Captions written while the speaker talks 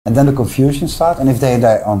And then the confusion starts, and if they're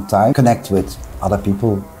there on time, connect with other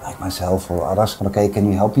people like myself or others. Okay,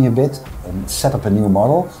 can you help me a bit and set up a new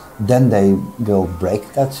model? Then they will break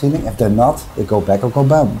that ceiling. If they're not, they go back or go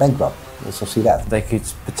bankrupt. We also see that. They could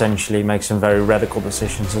potentially make some very radical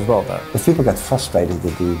decisions as well, though. If people get frustrated,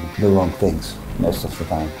 they do the wrong things most of the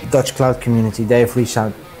time. Dutch cloud community, they have reached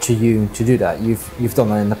out to you to do that. You've done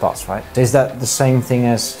that in the past, right? Is that the same thing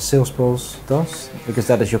as Salesforce does? Because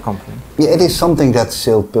that is your company. Yeah, it is something that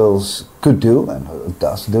Salesforce could do and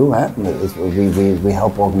does do. We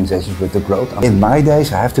help organizations with the growth. In my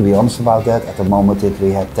days, I have to be honest about that. At the moment, if we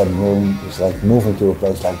had 10 million, it's like moving to a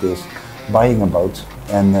place like this, buying a boat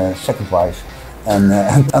and second wife, and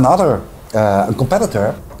another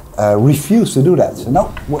competitor refused to do that. So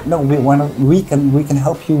no, we can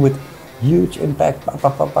help you with huge impact,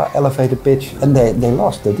 elevator pitch, and they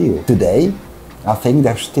lost the deal. Today, I think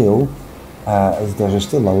there's still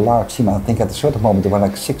a large team. I think at a certain moment there were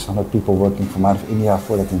like 600 people working from out of India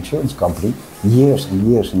for that insurance company, years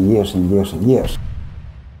and years and years and years and years.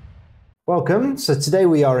 Welcome. So today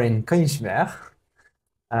we are in French Riviera.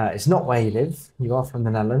 It's not where you live. You are from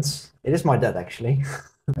the Netherlands. It is my dad, actually.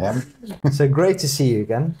 Yeah. So great to see you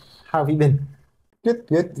again. How have you been?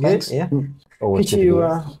 Good. Thanks. Yeah. Could you?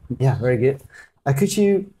 Yeah, very good. Could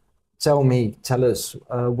you tell us,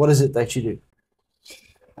 what is it that you do?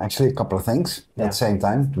 Actually, a couple of things at the same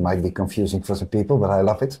time. It might be confusing for some people, but I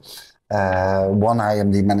love it. One, I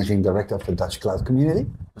am the managing director of the Dutch cloud community.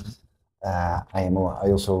 I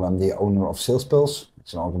also am the owner of Salesforce.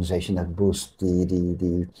 It's an organization that boosts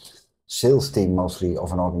the sales team mostly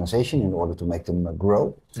of an organization in order to make them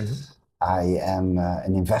grow. Mm-hmm. I am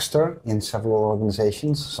an investor in several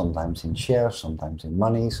organizations, sometimes in shares, sometimes in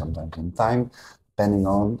money, sometimes in time, depending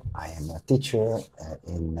on. I am a teacher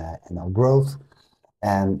in our growth,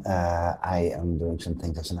 and I am doing some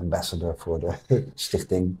things as an ambassador for the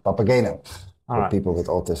Stichting Papageno for people with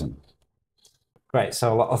autism. Great,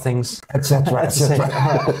 so a lot of things. Etc.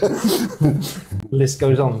 List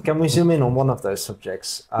goes on. Can we zoom in on one of those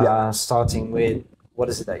subjects, starting with what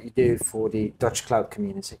is it that you do for the Dutch cloud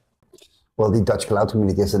community? Well, the Dutch cloud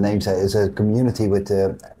community, as the name says, is a community with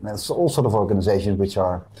all sort of organizations which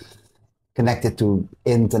are connected to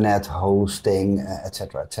internet, hosting,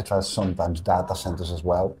 etc., sometimes data centers as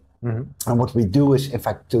well. Mm-hmm. And what we do is, in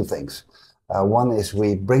fact, two things. One is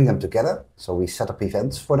we bring them together, so we set up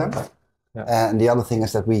events for them. Yeah. And the other thing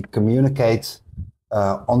is that we communicate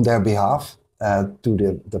on their behalf to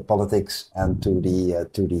the politics and to the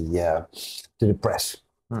press.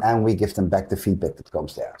 Mm. And we give them back the feedback that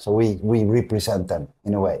comes there. So we represent them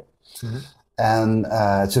in a way. Mm-hmm. And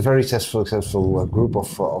it's a very successful group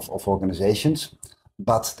of organizations,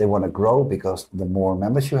 but they want to grow because the more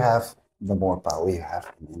members you have, the more power you have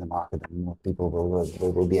in the market, and more people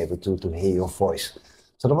will be able to hear your voice.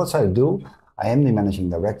 So that's what I do. I am the managing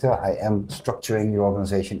director. I am structuring the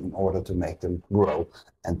organization in order to make them grow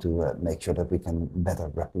and to make sure that we can better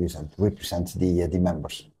represent the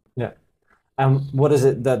members. Yeah. What is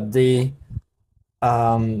it that the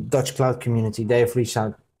Dutch cloud community, they have reached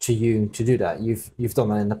out to you to do that? You've done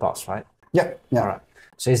that in the past, right? Yeah. All right.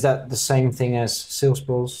 So is that the same thing as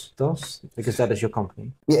Salesforce does? Because that is your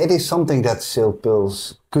company. Yeah, it is something that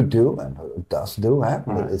Salesforce could do and does do. Right.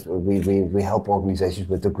 We help organizations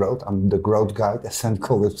with the growth. I'm the growth guy. That's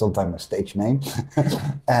called it sometimes a stage name.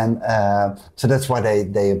 And so that's why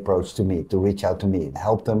they approach to me, to reach out to me and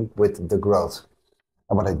help them with the growth.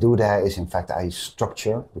 And what I do there is, in fact, I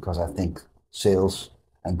structure, because I think sales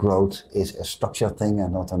and growth is a structured thing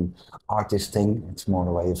and not an artist thing. It's more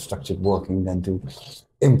a way of structured working than to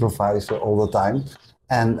improvise all the time.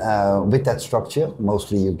 And with that structure,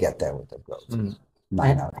 mostly you get there with the growth. Mm.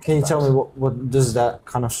 Can you tell me what does that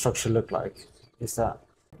kind of structure look like? Is that?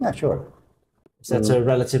 Yeah, sure. Is that a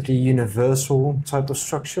relatively universal type of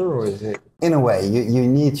structure, or is it? In a way, you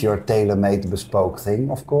need your tailor-made bespoke thing,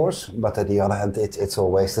 of course, but on the other hand, it's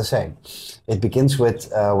always the same. It begins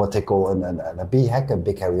with what they call a BHAG, a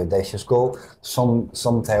big, hairy, audacious goal,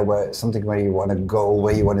 something where you want to go,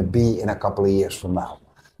 where you want to be in a couple of years from now.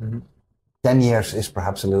 Mm-hmm. 10 years is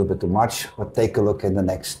perhaps a little bit too much, but take a look in the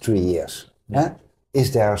next 3 years. Yeah.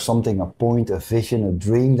 Is there something, a point, a vision, a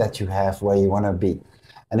dream that you have where you want to be?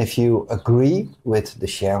 And if you agree with the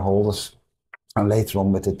shareholders and later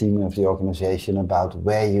on with the team of the organization about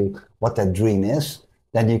what that dream is,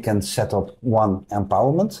 then you can set up one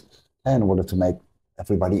empowerment in order to make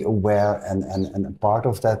everybody aware and a part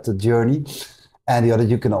of that journey. And the other,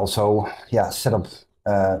 you can also set up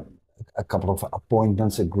a couple of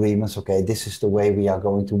appointments, agreements. Okay, this is the way we are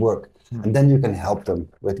going to work. Mm-hmm. And then you can help them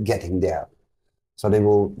with getting there. So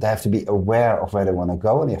they have to be aware of where they want to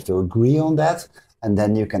go, and they have to agree on that. and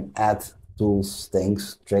then you can add tools,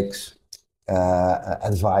 things, tricks,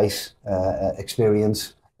 advice,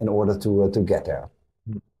 experience in order to get there.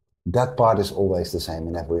 That part is always the same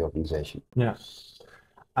in every organization. Yeah.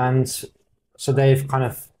 And so they've kind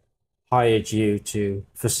of hired you to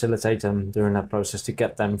facilitate them during that process to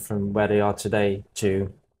get them from where they are today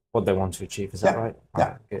to what they want to achieve. Is that right?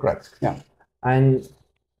 Yeah, correct. Yeah. And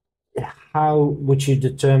how would you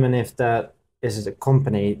determine if that is a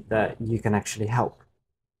company that you can actually help?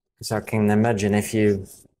 Because I can imagine if you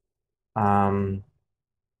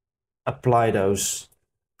apply those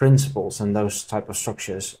principles and those type of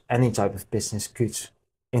structures, any type of business could,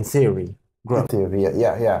 in theory, grow. In theory,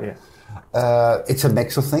 yeah. It's a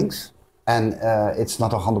mix of things, and it's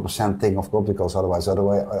not 100% thing, of course, because otherwise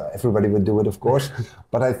everybody would do it, of course.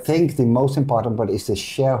 But I think the most important part is the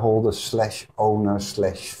shareholder / owner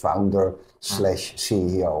 / founder /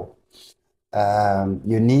 CEO.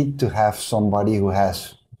 You need to have somebody who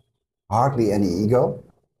has hardly any ego.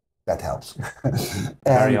 That helps.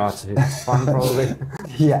 Very hard to find, probably.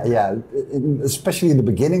 Yeah. Especially in the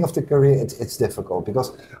beginning of the career, it's difficult,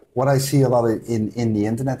 because what I see a lot in the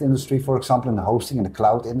internet industry, for example, in the hosting and the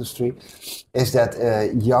cloud industry, is that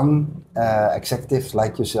young executives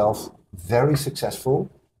like yourself, very successful,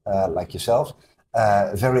 like yourself,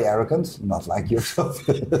 very arrogant, not like yourself,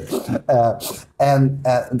 and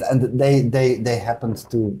they happened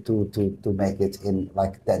to make it in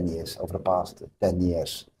like 10 years, over the past 10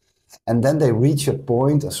 years. And then they reach a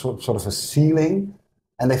point, a sort of a ceiling,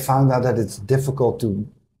 and they found out that it's difficult to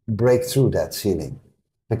break through that ceiling,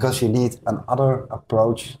 because you need another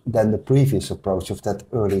approach than the previous approach of that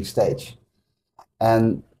early stage.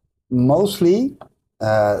 And mostly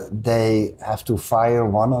they have to fire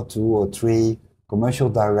 1 or 2 or 3 commercial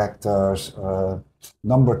directors,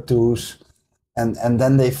 number 2s, and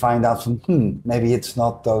then they find out maybe it's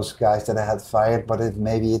not those guys that I had fired, but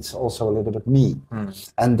maybe it's also a little bit me.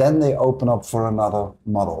 And then they open up for another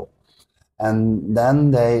model. And then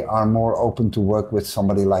they are more open to work with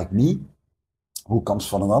somebody like me, who comes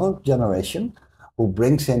from another generation, who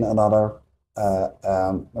brings in another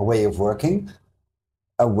way of working,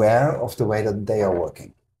 aware of the way that they are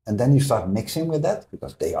working. And then you start mixing with that,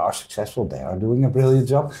 because they are successful, they are doing a brilliant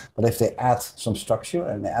job. But if they add some structure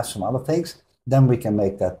and they add some other things, then we can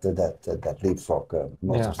make that leapfrog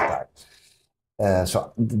most of the time.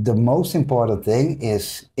 So the most important thing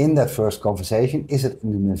is, in that first conversation, is it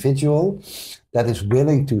an individual that is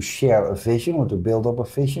willing to share a vision or to build up a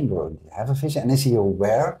vision or have a vision? And is he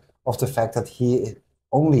aware of the fact that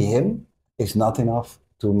only him is not enough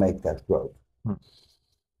to make that growth?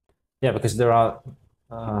 Yeah, because there are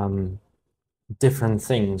different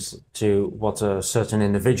things to what a certain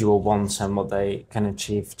individual wants and what they can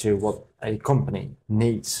achieve to what a company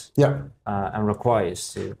needs and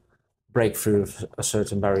requires to break through a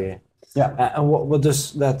certain barrier. And what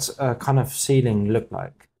does that kind of ceiling look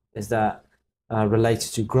like? Is that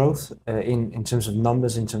related to growth in terms of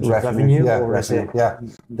numbers, in terms of revenue? Or is it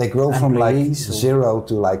they grow from like 0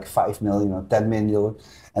 to like 5 million or 10 million,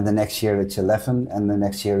 and the next year it's 11, and the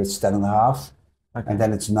next year it's 10.5. And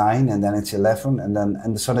then it's 9, and then it's 11,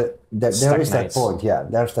 and so there is that point.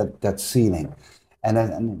 There's that ceiling, and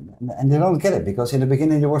they don't get it, because in the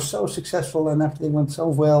beginning they were so successful and everything went so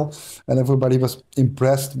well, and everybody was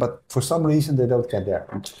impressed. But for some reason they don't get there.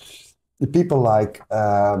 The people like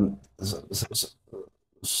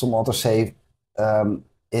some others say,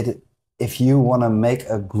 if you want to make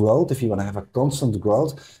a growth, if you want to have a constant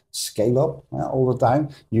growth, scale up all the time,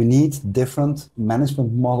 you need different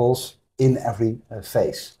management models in every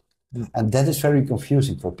phase. And that is very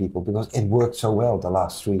confusing for people, because it worked so well the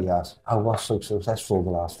last 3 years. I was so successful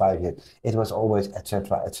the last 5 years. It was always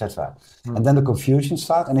etc. etc. And then the confusion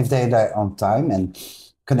starts. And if they're there on time and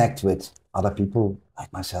connect with other people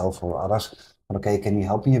like myself or others, okay, can you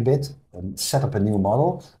help me a bit and set up a new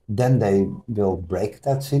model? Then they will break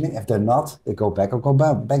that ceiling. If they're not, they go back or go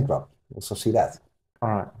bankrupt. You also see that. All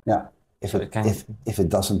right. Yeah. If it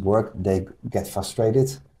doesn't work, they get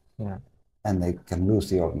frustrated. And they can lose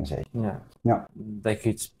the organization. They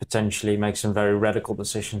could potentially make some very radical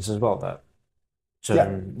decisions as well.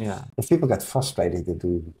 If people get frustrated, they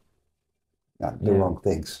do the wrong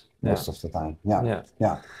things most of the time.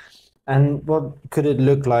 And what could it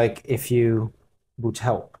look like if you would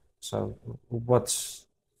help? So what's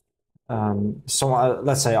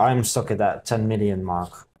let's say I'm stuck at that 10 million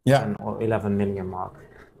mark, or 11 million mark.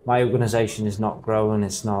 My organization is not growing.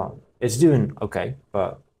 It's doing okay,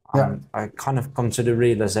 but I kind of come to the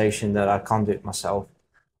realization that I can't do it myself.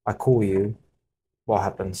 I call you. What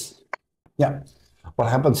happens? What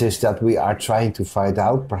happens is that we are trying to find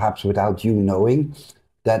out, perhaps without you knowing,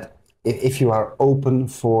 that if you are open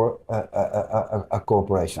for a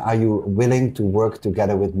cooperation. Are you willing to work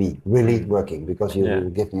together with me? Really working, because you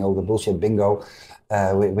give me all the bullshit bingo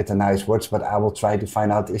with the nice words, but I will try to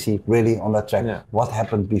find out, is he really on that track? Yeah. What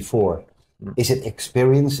happened before? Is it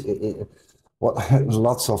experience? What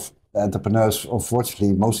lots of entrepreneurs,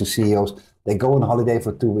 unfortunately, mostly CEOs, they go on holiday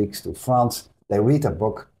for 2 weeks to France, they read a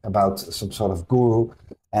book about some sort of guru,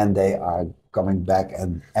 and they are coming back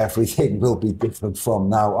and everything will be different from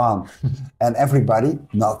now on. And everybody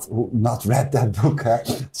not read that book.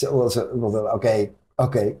 So okay.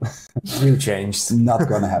 You changed. Not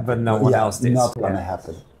going to happen. But no one else did. Not going to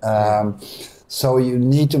happen. So you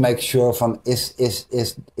need to make sure from is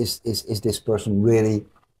this person really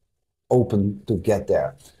open to get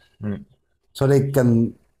there? So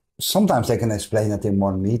sometimes they can explain it in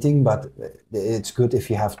one meeting, but it's good if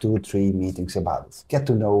you have 2 or 3 meetings about it. Get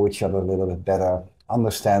to know each other a little bit better,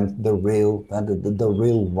 understand the real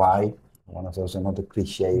why. One of those another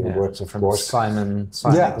cliche words, of course. Simon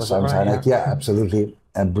Sinek. Yeah, absolutely,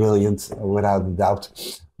 and brilliant, without a doubt.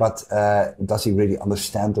 But does he really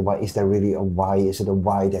understand the why? Is there really a why? Is it a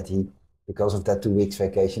why that he, because of that 2 weeks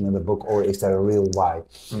vacation in the book, or is there a real why?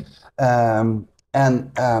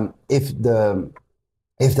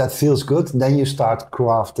 If that feels good, then you start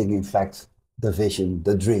crafting, in fact, the vision,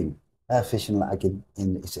 the dream. Vision, like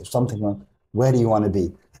in something like, where do you want to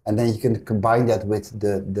be? And then you can combine that with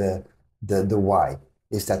the why.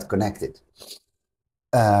 Is that connected?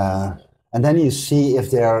 And then you see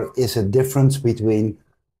if there is a difference between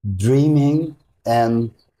dreaming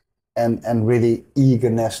and really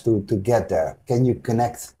eagerness to get there. Can you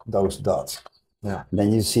connect those dots? Yeah.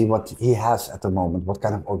 Then you see what he has at the moment, what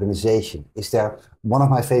kind of organization. Is there, one of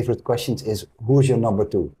my favorite questions is, who's your number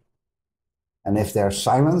 2? And if there's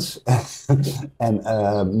silence and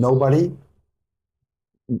nobody,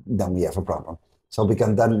 then we have a problem. So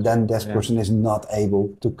because then this person is not able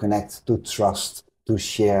to connect, to trust, to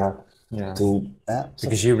share,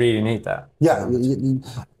 because you really need that. Yeah,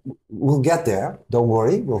 we'll get there, don't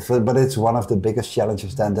worry. But it's one of the biggest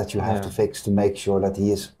challenges then that you have to fix, to make sure that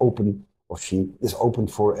he is open, or she is open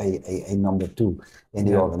for a number 2 in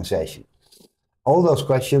the organization. All those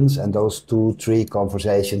questions and those 2, 3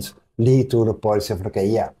 conversations lead to the point of,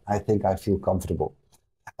 okay, I think I feel comfortable.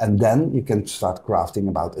 And then you can start crafting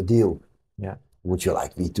about a deal. Yeah. Would you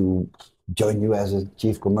like me to join you as a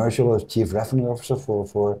chief commercial or chief revenue officer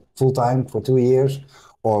for full-time for 2 years?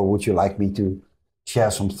 Or would you like me to share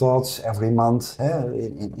some thoughts every month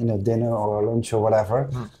in a dinner or a lunch or whatever?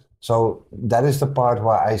 So that is the part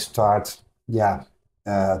where I start,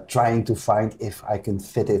 trying to find if I can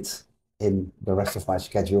fit it in the rest of my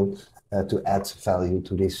schedule to add value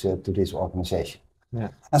to this organization. Yeah.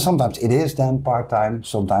 And sometimes it is then part-time,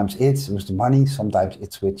 sometimes it's with the money, sometimes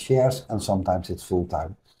it's with shares, and sometimes it's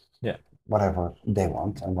full-time. Yeah. Whatever they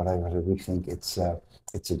want and whatever we think it's a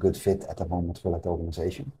good fit at the moment for that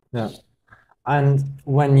organization. Yeah. And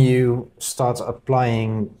when you start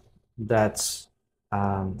applying that,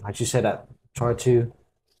 like you said, that try to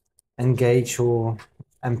engage or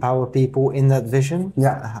empower people in that vision.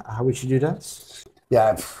 Yeah. How would you do that?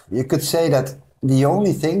 Yeah, you could say that the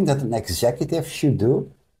only thing that an executive should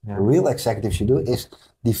do, a real executive should do, is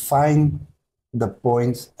define the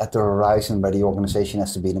point at the horizon where the organization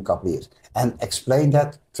has to be in a couple of years, and explain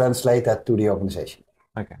that, translate that to the organization.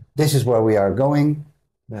 Okay. This is where we are going.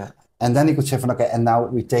 Yeah. And then you could say, okay, and now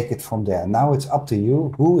we take it from there. Now it's up to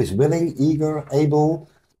you. Who is willing, eager, able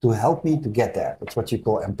to help me to get there? That's what you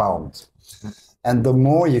call empowerment. And the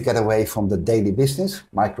more you get away from the daily business,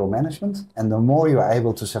 micromanagement, and the more you are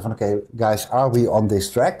able to say, okay, guys, are we on this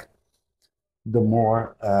track? The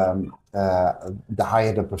more, the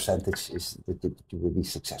higher the percentage is that you will be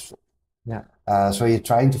successful. Yeah. So you're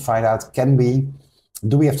trying to find out,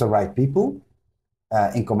 do we have the right people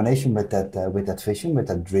in combination with that vision, with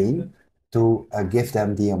that dream, to give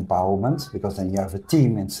them the empowerment, because then you have a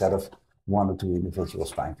team instead of 1 or 2 individuals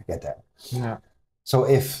trying to get there. Yeah. So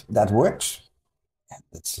if that works,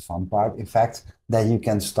 that's the fun part, in fact, then you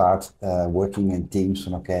can start working in teams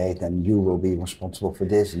on, okay, then you will be responsible for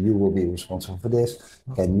this, you will be responsible for this.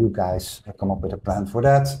 Can you guys come up with a plan for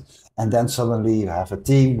that? And then suddenly you have a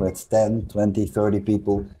team with 10, 20, 30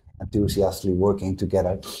 people enthusiastically working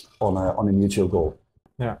together on a mutual goal.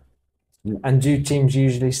 Yeah. And do teams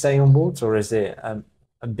usually stay on board, or is it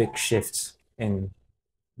a big shift in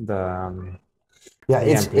the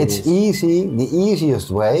it's easy. The easiest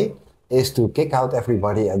way is to kick out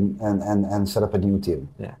everybody and set up a new team.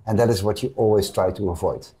 Yeah. And that is what you always try to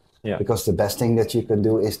avoid. Yeah. Because the best thing that you can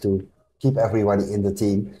do is to keep everybody in the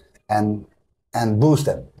team and boost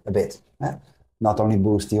them a bit. not only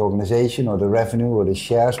boost the organization or the revenue or the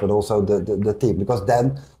shares, but also the team, because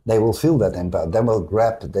then they will feel that impact. Then will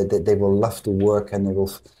grab, they will love to work, and they will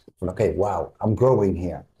feel, okay, wow, I'm growing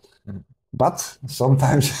here. Mm. But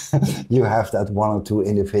sometimes you have that one or two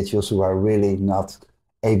individuals who are really not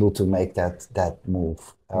able to make that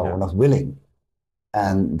move or not willing.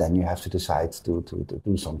 And then you have to decide to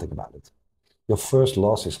do something about it. Your first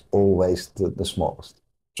loss is always the smallest.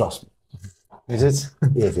 Trust me. Is it?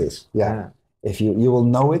 It is, yeah. If you will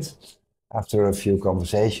know it after a few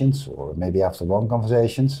conversations, or maybe after one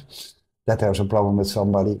conversations, that there's a problem with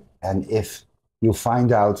somebody. And if you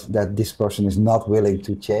find out that this person is not willing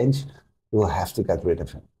to change, you'll have to get rid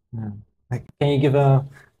of him. Yeah. Can you give a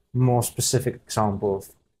more specific example of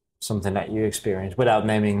something that you experienced without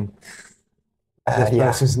naming this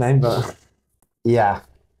person's name? But yeah.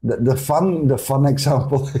 The fun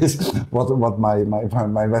example is what my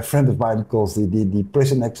friend of mine calls the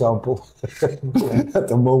prison example. At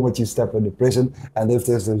the moment you step in the prison, and if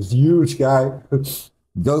there's this huge guy,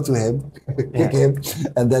 go to him, kick him,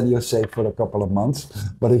 and then you're safe for a couple of months.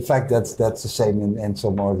 But in fact, that's the same in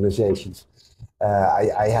some organizations.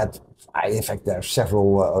 In fact, there are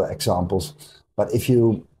several examples. But if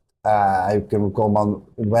you, I can recall one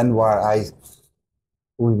where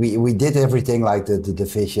we did everything, like the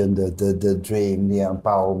vision, the dream, the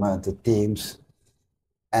empowerment, the teams.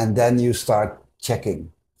 And then you start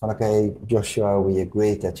checking. Okay, Joshua, we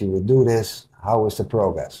agreed that you would do this. How is the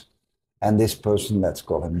progress? And this person, let's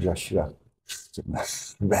call him Joshua,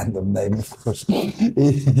 random name, of course.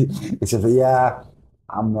 He said, yeah,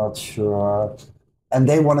 I'm not sure. And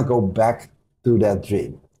they want to go back to that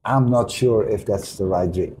dream. I'm not sure if that's the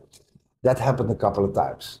right dream. That happened a couple of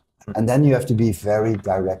times. And then you have to be very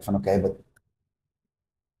direct from, okay, but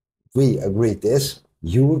we agreed this,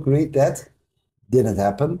 you agreed that, didn't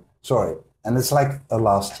happen, sorry. And it's like a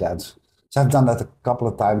last chance. So I've done that a couple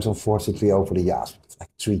of times, unfortunately, over the years,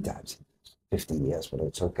 like 3 times, 15 years, but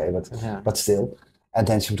it's okay, but still. And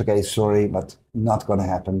then she said, okay, sorry, but not going to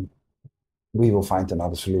happen. We will find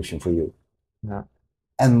another solution for you. Yeah.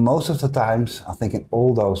 And most of the times, I think in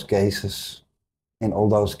all those cases,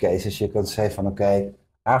 you can say from, okay,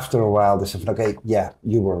 after a while, they said, okay, yeah,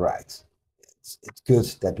 you were right. It's good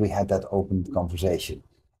that we had that open conversation,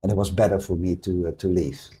 and it was better for me to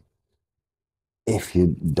leave. If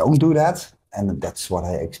you don't do that, and that's what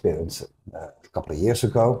I experienced a couple of years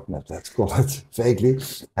ago, let's call it vaguely,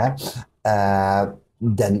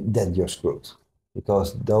 then you're screwed,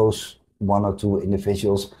 because those 1 or 2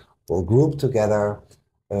 individuals will group together,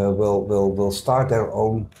 will start their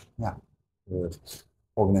own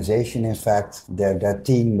organization, in fact, their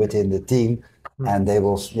team within the team, and they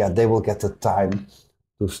will get the time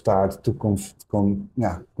to start to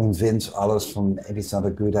convince others from maybe it's not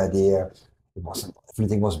a good idea. It wasn't.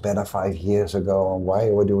 Everything was better 5 years ago, and why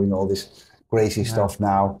are we doing all this crazy stuff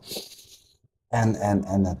now? And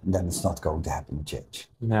then it's not going to happen to change.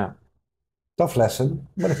 Yeah. Tough lesson,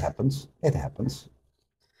 but it happens. It happens.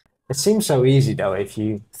 It seems so easy though, if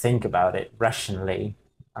you think about it rationally.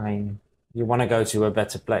 I mean, you want to go to a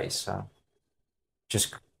better place, so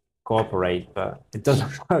just cooperate, but it doesn't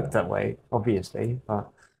work that way, obviously. But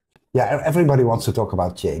yeah, everybody wants to talk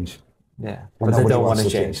about change. Yeah, but they don't want to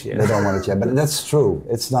change. Yeah. They don't want to change, but that's true.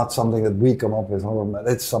 It's not something that we come up with.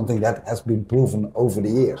 It's something that has been proven over the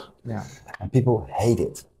years. Yeah, and people hate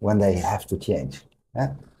it when they have to change.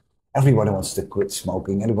 Yeah? Everybody wants to quit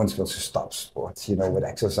smoking. Everyone wants to stop sports, with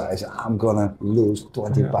exercise. I'm going to lose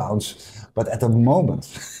 20 pounds. But at the moment,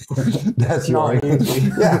 that's not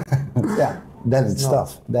easy. Then it's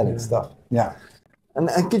tough. It's tough. Yeah.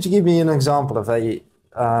 And could you give me an example of a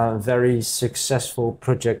very successful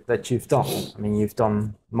project that you've done? I mean, you've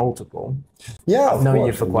done multiple. Yeah, I've known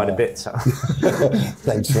you for quite a bit, so.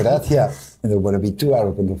 Thanks for that, yeah. I don't want to be too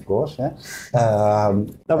arrogant, of course. Yeah?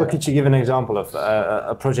 But could you give an example of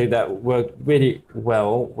a project that worked really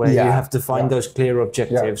well, where you have to find those clear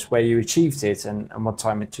objectives, where you achieved it, and what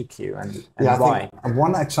time it took you, and why?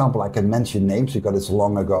 One example, I can mention names because it's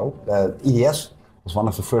long ago. EDS was one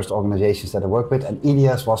of the first organizations that I worked with, and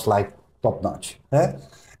EDS was like top-notch.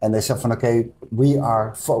 And they said, okay, we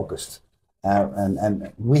are focused.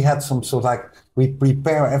 And we had some sort of we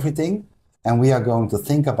prepare everything, and we are going to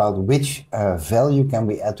think about which value can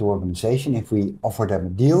we add to organization if we offer them a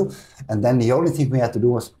deal. And then the only thing we had to do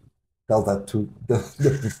was tell that to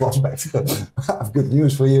the prospect. I have good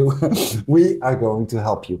news for you. We are going to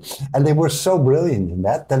help you. And they were so brilliant in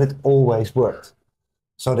that it always worked.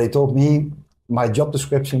 So they told me my job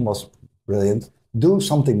description was brilliant. Do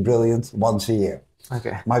something brilliant once a year.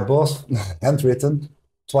 Okay. My boss, handwritten,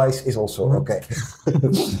 twice is also okay.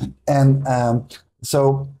 And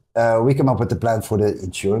so we came up with the plan for the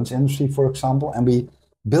insurance industry, for example, and we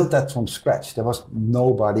built that from scratch. There was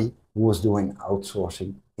nobody who was doing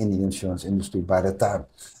outsourcing in the insurance industry by that time.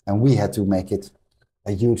 And we had to make it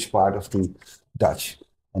a huge part of the Dutch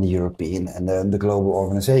and the European and the global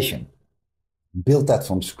organization. Built that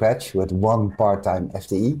from scratch with one part-time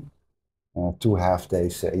FTE, 2.5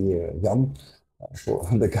 days a year, Jan, for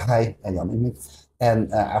the guy, and Jan Imig.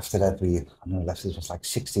 And after that, we left it was like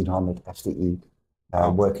 1,600 FTE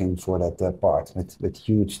working for that part with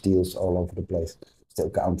huge deals all over the place, still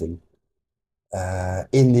counting.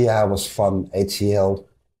 India was fun, HCL,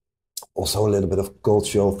 also a little bit of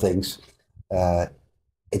cultural things.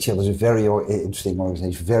 HCL was a very interesting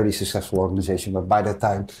organization, very successful organization, but by that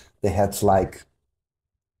time they had like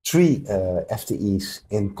 3 FTEs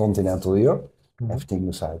in continental Europe, everything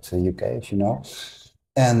besides the UK, as you know.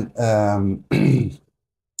 And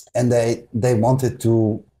and they wanted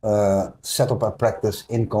to set up a practice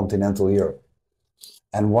in continental Europe.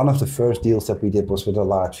 And one of the first deals that we did was with a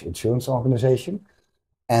large insurance organization.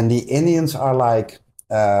 And the Indians are like,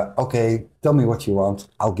 okay, tell me what you want.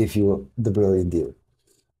 I'll give you the brilliant deal.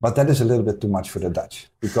 But that is a little bit too much for the Dutch,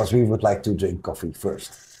 because we would like to drink coffee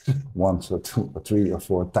first, once or 2 or 3 or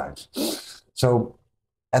 4 times. So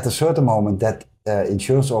at a certain moment, that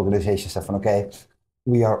insurance organization said, okay,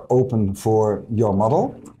 we are open for your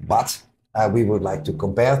model, but we would like to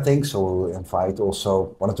compare things. So we'll invite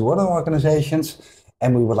also 1 or 2 other organizations,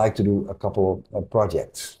 and we would like to do a couple of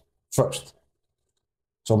projects first.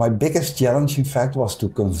 So my biggest challenge, in fact, was to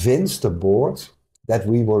convince the board that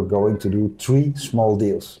we were going to do 3 small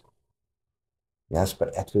deals. Yes,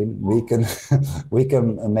 but Edwin, we can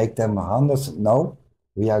make them hundreds. No,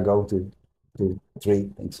 we are going to do 3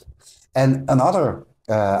 things. And another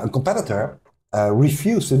a competitor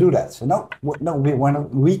refused to do that. So no,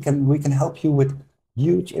 we can help you with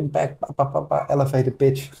huge impact, elevated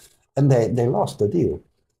pitch, and they lost the deal.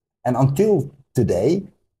 And until today,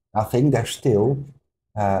 I think there's still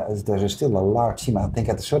a large team. I think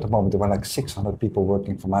at a certain moment there were like 600 people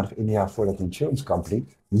working from out of India for that insurance company,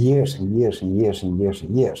 years and years and years and years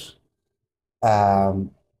and years. And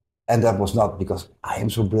that was not because I am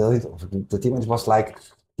so brilliant or the team. It was like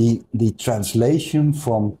the translation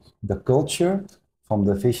from the culture, from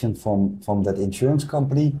the vision from that insurance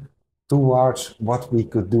company towards what we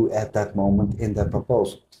could do at that moment in that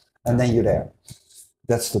proposal. And then you're there.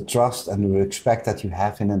 That's the trust and the respect that you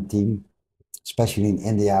have in a team, especially in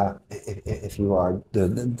India. If you are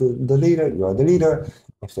the leader, you are the leader.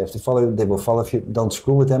 If they have to follow you, they will follow you. Don't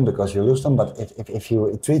screw with them because you lose them. But if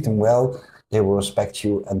you treat them well, they will respect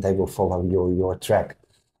you and they will follow your track.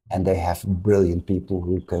 And they have brilliant people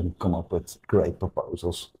who can come up with great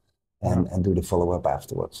proposals and do the follow-up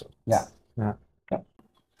afterwards. So, yeah.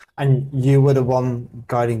 And you were the one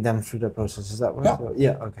guiding them through the process, is that right?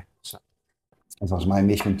 Yeah. Okay. So it was my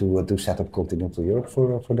mission to set up continental Europe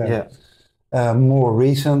for them. Yeah. More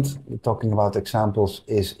recent, talking about examples,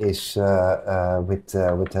 is with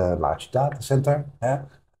a large data center.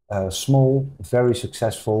 Small, very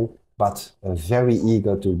successful, but very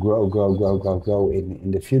eager to grow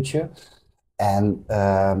in the future. And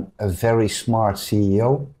a very smart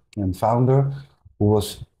CEO and founder who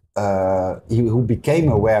became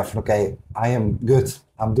aware of, okay, I am good,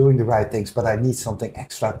 I'm doing the right things, but I need something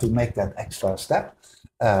extra to make that extra step.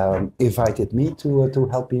 Invited me to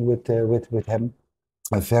help me with him.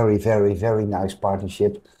 A very, very, very nice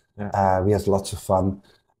partnership. Yeah. We had lots of fun.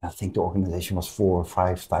 I think the organization was 4 or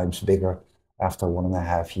 5 times bigger after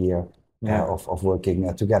 1.5 years of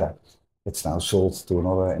working together. It's now sold to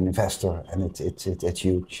another investor, and it's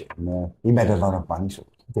huge. And he made a lot of money, so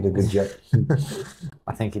did a good job.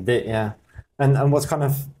 I think he did, yeah. And what kind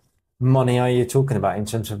of money are you talking about in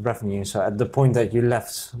terms of revenue? So at the point that you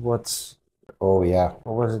left, what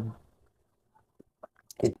was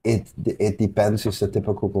it? It depends. It's the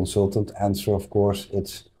typical consultant answer, of course.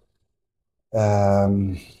 It's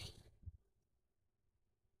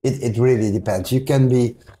it really depends. You can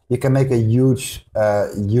make a huge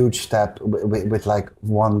step with like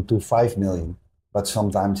 1 to 5 million, but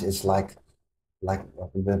sometimes it's like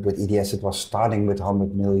with EDS, it was starting with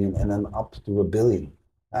 100 million and then up to 1 billion.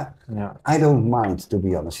 Yeah. I don't mind, to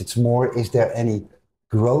be honest. It's more, is there any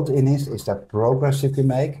growth in it? Is there progress you can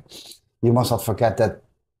make? You must not forget that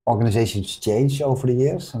organizations change over the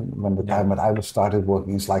years. And when the time when I was started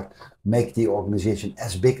working, it's like make the organization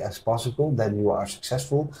as big as possible, then you are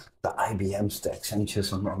successful. The IBMs, the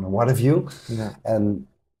Accentures, and what have you. Yeah.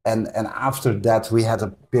 And after that, we had a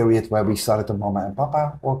period where we started the Mama and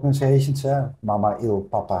Papa organizations. Mama ill,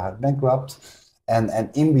 Papa had bankrupt. And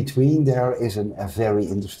in between there is a very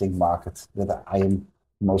interesting market that I am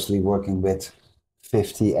mostly working with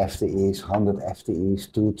 50 FTEs, 100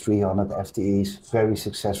 FTEs, 300 FTEs, very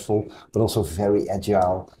successful, but also very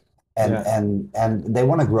agile. And they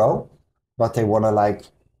want to grow, but they want to like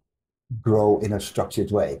grow in a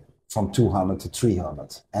structured way from 200 to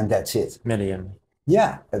 300, and that's it. Million.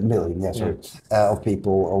 Yeah, a million, yeah, sorry, of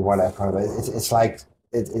people or whatever. It's like,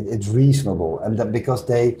 it's reasonable. And that because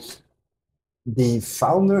the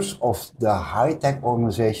founders of the high-tech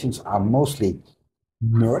organizations are mostly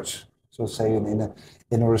nerds, so say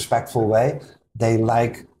in a respectful way. They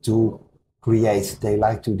like to create, they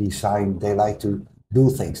like to design, they like to do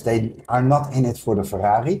things. They are not in it for the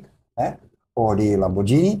Ferrari or the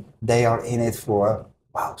Lamborghini. They are in it for,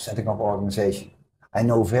 wow, setting up organization. I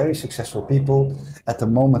know very successful people at the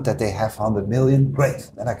moment that they have 100 million, great.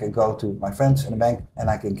 Then I can go to my friends in the bank and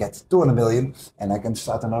I can get 200 million and I can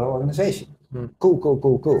start another organization.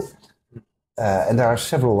 Cool. And there are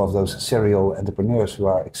several of those serial entrepreneurs who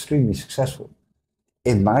are extremely successful.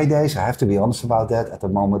 In my days, I have to be honest about that. At the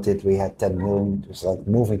moment that we had 10 million, just like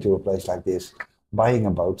moving to a place like this, buying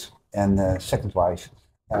a boat and second wife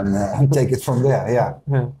and take it from there.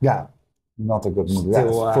 Yeah. Not a good move.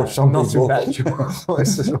 Still, for some not people. Too bad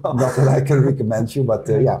choice as well. Not that I can recommend you, but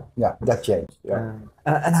yeah, that changed. Yeah.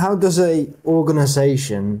 And how does a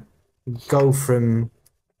organization go from?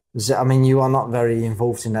 I mean, you are not very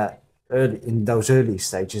involved in that in those early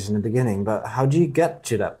stages in the beginning, but how do you get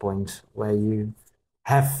to that point where you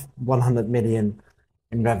have 100 million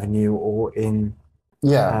in revenue or in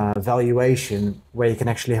valuation, where you can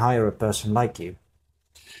actually hire a person like you?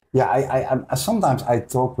 Yeah, I sometimes I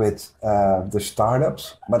talk with the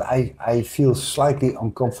startups, but I feel slightly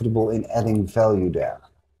uncomfortable in adding value there.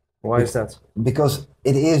 Why is that? Because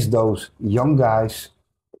it is those young guys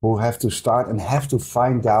who have to start and have to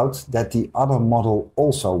find out that the other model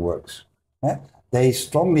also works. They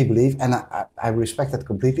strongly believe, and I respect that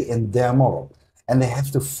completely, in their model. And they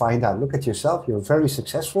have to find out, look at yourself, you're very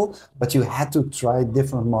successful, but you had to try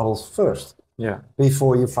different models first. Yeah.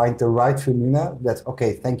 Before you find the right formula that,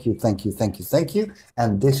 okay, thank you.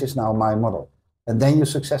 And this is now my model. And then you're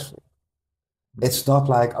successful. It's not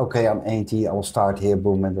like, okay, I'm 80, I will start here,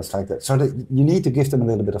 boom, and just like that. So that you need to give them a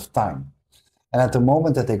little bit of time. And at the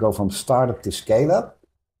moment that they go from startup to scale up,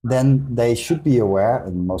 then they should be aware,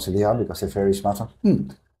 and most of them are because they're very smart,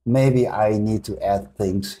 maybe I need to add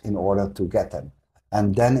things in order to get them.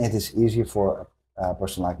 And then it is easier for a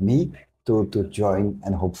person like me to join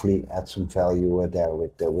and hopefully add some value there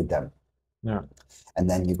with them. Yeah. And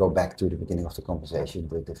then you go back to the beginning of the conversation,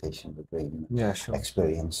 the division between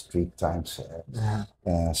experience, 3 times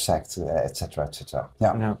sacked, etc.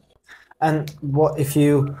 Yeah. And what if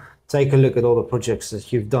you take a look at all the projects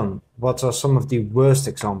that you've done? What are some of the worst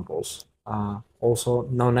examples? Also,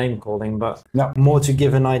 no name calling, but more to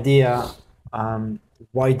give an idea.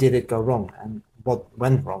 Why did it go wrong and what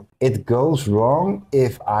went wrong? It goes wrong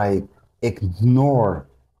if I ignore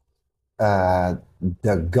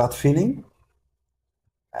the gut feeling.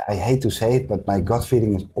 I hate to say it, but my gut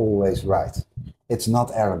feeling is always right. It's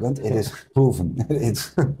not arrogant. It is proven.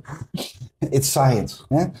 It's science.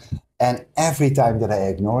 And every time that I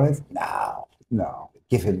ignore it,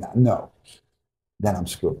 then I'm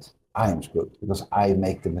screwed. I am screwed because I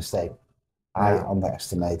make the mistake. I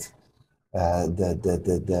underestimate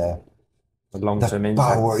the long-term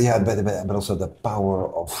power. impact. But also the power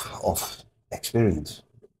of experience,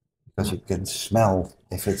 because you can smell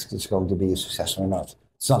if it's going to be a success or not.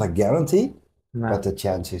 It's not a guarantee, but the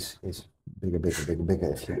chance is bigger.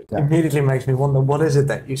 If you, Immediately makes me wonder, what is it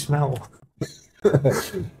that you smell?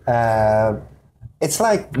 It's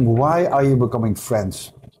like, why are you becoming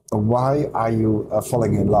friends? Why are you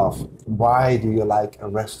falling in love? Why do you like a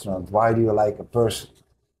restaurant? Why do you like a person?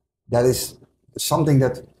 That is something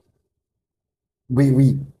that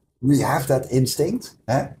we have that instinct,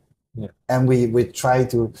 and we try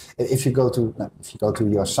to. If you go to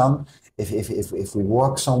your son, if we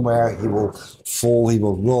walk somewhere, he will fall, he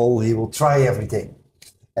will roll, he will try everything,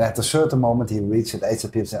 and at a certain moment he reaches age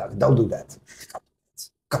that people say, "Don't do that.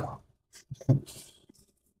 Come on."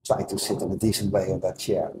 Try to sit in a decent way on that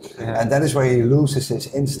chair. And that is where he loses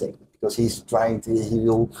his instinct, because he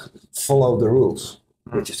will follow the rules,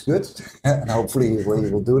 which is good. And hopefully he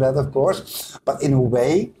will do that, of course. But in a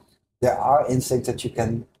way, there are instincts that you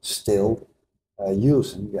can still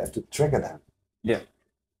use, and you have to trigger them. Yeah.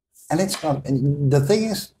 And it's not, and the thing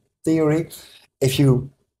is, theory, if you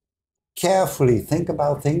carefully think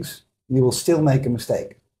about things, you will still make a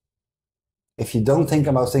mistake. If you don't think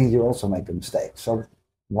about things, you also make a mistake. So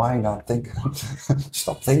why not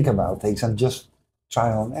stop thinking about things and just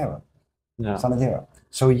trial and error? Trial and error.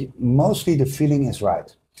 So mostly the feeling is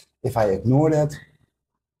right. If I ignore that,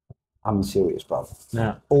 I'm in serious problem.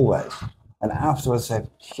 Yeah. Always. And afterwards I say,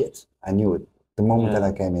 shit, I knew it. The moment that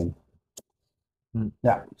I came in.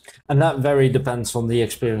 Yeah. And that very depends on the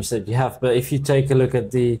experience that you have. But if you take a look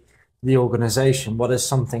at the organization, what is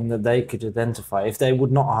something that they could identify? If they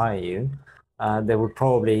would not hire you, they would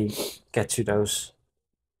probably get to those,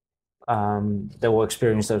 they will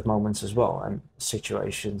experience those moments as well and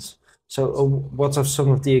situations. So what are some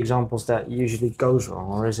of the examples that usually goes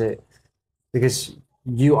wrong? Or is it because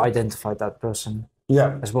you identified that person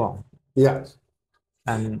as well? Yeah.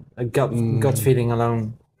 And a gut feeling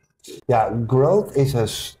alone. Yeah, growth is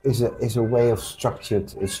a way of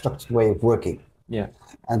structured way of working. Yeah.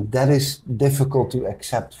 And that is difficult to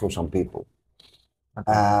accept for some people.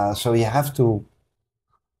 Okay. So you have to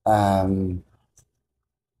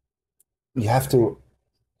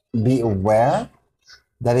be aware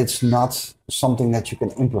that it's not something that you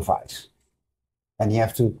can improvise. And you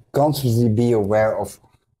have to constantly be aware of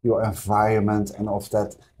your environment and of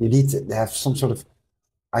that. You need to have some sort of,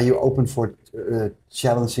 are you open for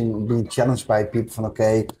being challenged by people from,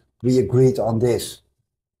 okay, we agreed on this.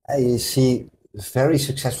 And you see very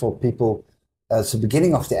successful people at the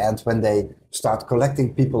beginning of the end when they start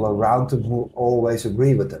collecting people around them who always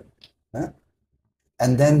agree with them.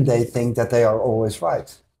 And then they think that they are always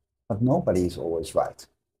right. But nobody is always right.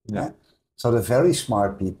 Yeah. So the very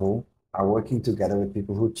smart people are working together with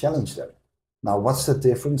people who challenge them. Now, what's the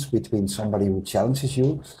difference between somebody who challenges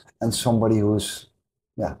you and somebody who's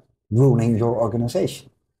ruining your organization?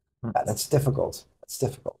 That's difficult. That's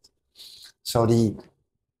difficult. So you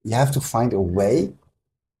have to find a way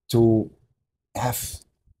to have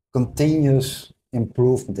continuous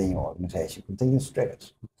improvement in your organization, continuous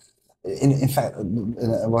triggers. In fact,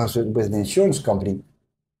 I was with an insurance company.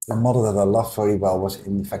 The model that I loved very well was,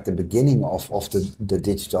 in fact, the beginning of the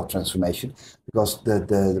digital transformation, because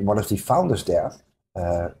one of the founders there,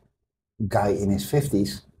 guy in his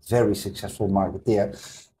 50s, very successful marketeer,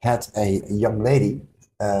 had a young lady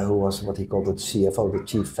who was what he called the CFO, the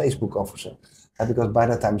Chief Facebook Officer. Because by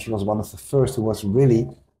that time she was one of the first who was really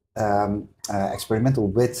experimental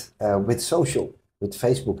with social, with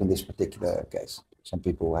Facebook in this particular case. Some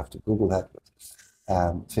people have to Google that.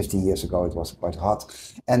 But 15 years ago, it was quite hot.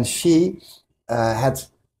 And she had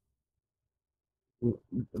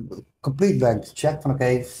complete blank check from,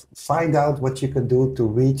 okay, find out what you can do to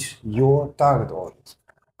reach your target audience.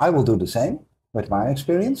 I will do the same with my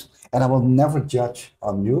experience, and I will never judge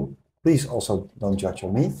on you. Please also don't judge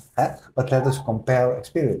on me, but let us compare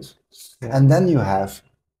experience. Yeah. And then you have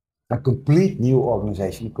a complete new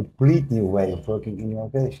organization, a complete new way of working in your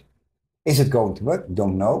organization. Is it going to work?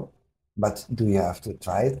 Don't know. But do you have to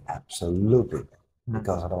try it? Absolutely.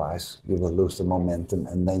 Because otherwise you will lose the momentum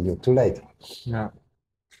and then you're too late. Yeah.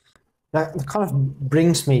 That kind of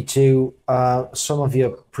brings me to some of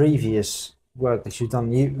your previous work that you've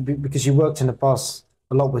done. Because you worked in the past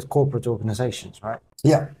a lot with corporate organizations, right?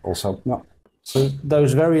 Yeah, also. Yeah. So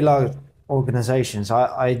those very large organizations,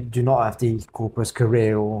 I do not have the corporate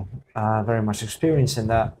career or very much experience in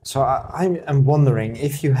that. So I am wondering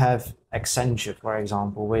if you have Accenture, for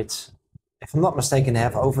example, with, if I'm not mistaken, they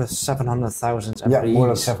have over 700,000 employees. Yeah, more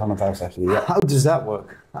than 700,000 actually. Yeah. How does that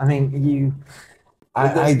work? I mean,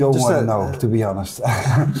 I don't want to know, to be honest,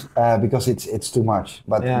 because it's too much.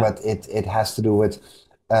 But it has to do with,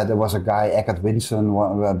 there was a guy, Eckhart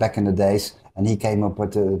Winson, back in the days, and he came up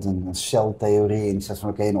with the cell theory, and he says,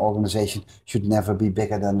 okay, an organization should never be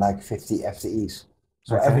bigger than like 50 FTEs.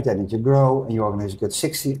 So every time that you grow and your organization gets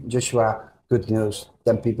 60, Joshua, good news,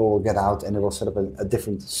 then people will get out and they will set up a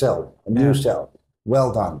different cell, a new cell.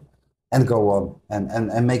 Well done. And go on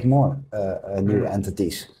and make more new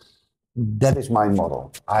entities. That is my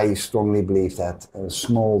model. I strongly believe that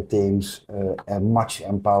small teams, much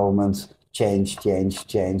empowerment, change,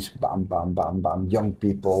 bam, bam, bam, bam, young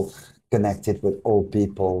people connected with old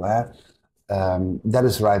people. That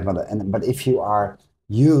is the right model. But if you are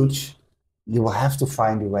huge, you will have to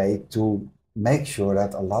find a way to make sure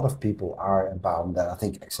that a lot of people are empowered. And I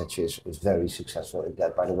think Accenture is very successful in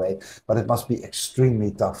that, by the way. But it must be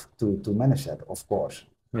extremely tough to manage that, of course.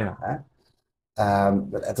 Yeah.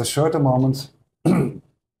 But at a certain moment,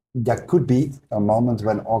 there could be a moment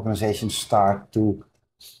when organizations start to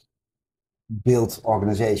build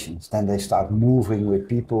organizations. Then they start moving with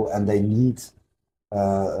people, and they need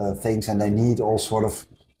things, and they need all sort of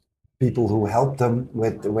people who help them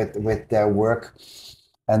with their work.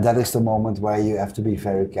 And that is the moment where you have to be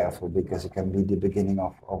very careful, because it can be the beginning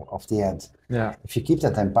of the end. Yeah. If you keep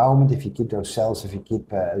that empowerment, if you keep those cells, if you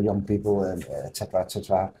keep young people, and etc.,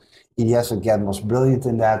 etc. EDS again was brilliant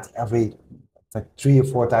in that. Every 3 or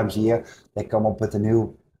 4 times a year, they come up with a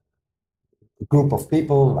new group of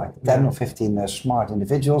people, like 10 or 15 smart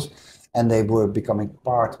individuals, and they were becoming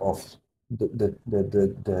part of the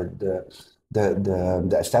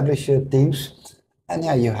established teams. And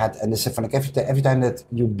yeah, you had, and they said, like every time that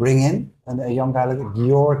you bring in a young guy, like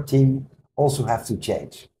your team also have to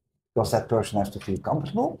change, because that person has to feel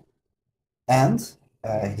comfortable, and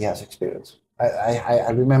he has experience.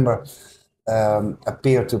 I remember a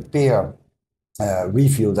peer-to-peer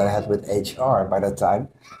review that I had with HR by that time,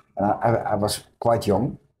 and I was quite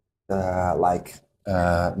young, like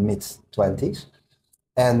mid-20s,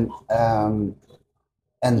 and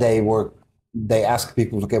they asked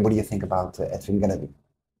people, okay, what do you think about Edwin Kennedy,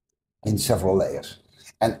 in several layers,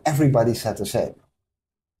 and everybody said the same.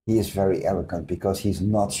 He is very arrogant because he's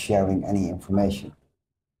not sharing any information.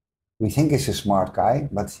 We think he's a smart guy,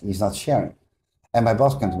 but he's not sharing. And my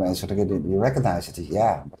boss came to me and said, okay, you recognize it?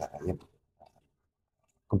 Yeah, but I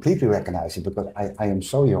completely recognize it, because I am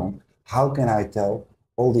so young. How can I tell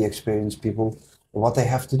all the experienced people what they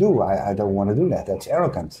have to do? I don't want to do that. That's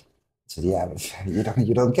arrogant. I said, yeah, but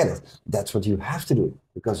you don't get it. That's what you have to do,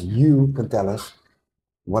 because you can tell us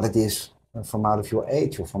what it is from out of your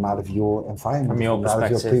age, or from out of your environment, from out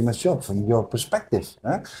of your previous job, from your perspective.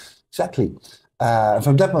 Exactly.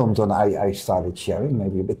 From that moment on, I started sharing,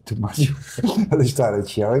 maybe a bit too much, but I started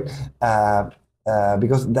sharing,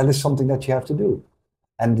 because that is something that you have to do.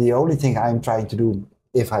 And the only thing I'm trying to do,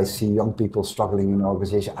 if I see young people struggling in an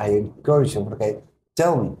organization, I encourage them, okay,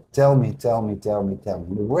 tell me.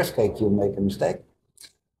 The worst case, you'll make a mistake.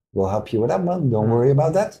 We'll help you with that one. Don't worry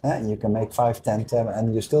about that. You can make 5, 10, 10,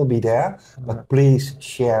 and you'll still be there. But please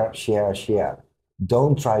share.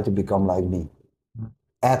 Don't try to become like me.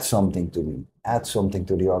 Add something to me. Add something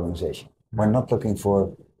to the organization. We're not looking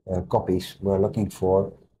for copies. We're looking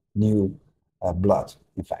for new blood,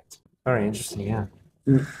 in fact. Very interesting, yeah.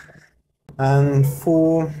 And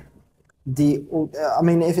for the, I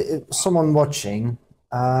mean, if someone watching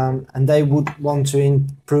and they would want to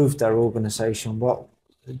improve their organization, what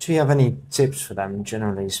do you have any tips for them,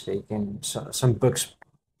 generally speaking? Some books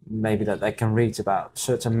maybe that they can read about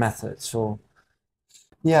certain methods, or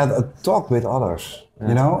talk with others.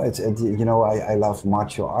 You know, I love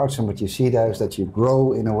martial arts, and what you see there is that you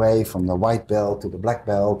grow in a way from the white belt to the black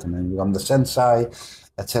belt, and then you become the sensei,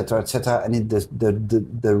 etc., etc. And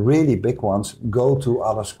the really big ones go to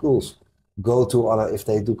other schools, go to other. If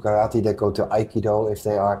they do karate, they go to aikido. If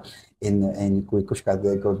they are in Kuikushka,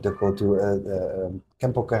 they go to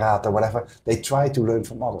Kempo karate, whatever. They try to learn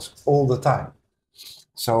from others all the time.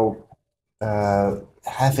 So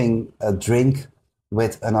having a drink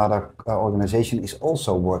with another organization is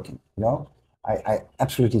also working. You know, I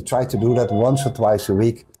absolutely try to do that once or twice a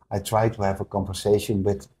week. I try to have a conversation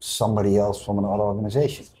with somebody else from another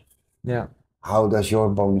organization. Yeah. How does your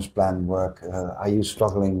bonus plan work? Are you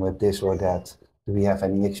struggling with this or that? Do we have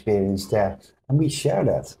any experience there? And we share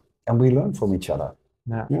that, and we learn from each other.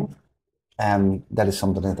 Yeah. And that is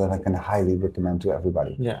something that I can highly recommend to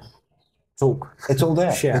everybody. Yeah. Talk. It's all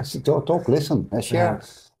there. Share. Talk, listen, share.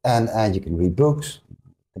 Yeah. And you can read books.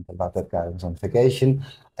 Think about that guy who's on vacation.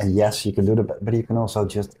 And yes, you can do that, but you can also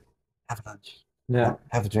just have lunch. Yeah.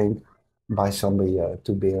 Have a drink, buy somebody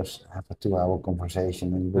 2 beers, have a 2-hour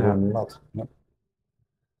conversation, and you learn a lot.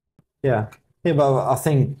 Yeah, but I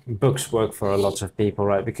think books work for a lot of people,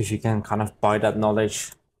 right? Because you can kind of buy that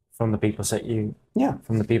knowledge from the people that you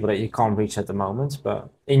can't reach at the moment, but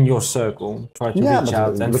in your circle, try to reach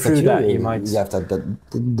out, and through that you might. You have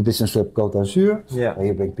the Business Club Côte, where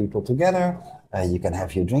you bring people together. You can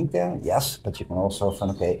have your drink there, yes, but you can also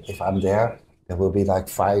find, okay, if I'm there, there will be like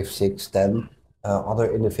 5, 6, 10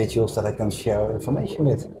 other individuals that I can share information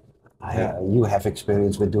with. You have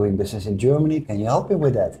experience with doing business in Germany. Can you help me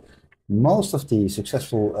with that? Most of the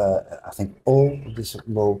successful, I think all of this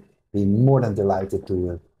will be more than delighted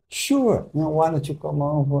to. Sure, why don't you come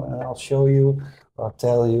over and I'll show you, or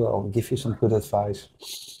tell you, I'll give you some good advice.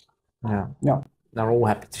 Yeah. They're all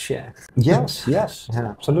happy to share. Yes,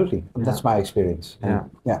 absolutely. That's my experience.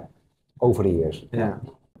 Over the years.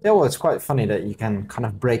 Yeah, well, it's quite funny that you can kind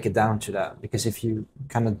of break it down to that, because if you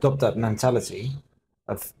kind of adopt that mentality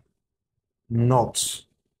of not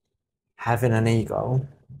having an ego,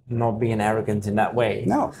 not being arrogant in that way,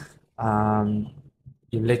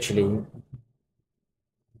 you literally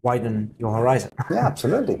widen your horizon. Yeah,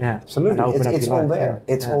 absolutely. Absolutely. It's all there.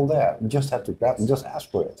 It's all there. You just have to grab and just ask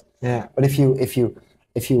for it. Yeah. But if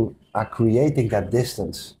you are creating that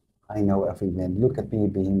distance, I know every minute, look at me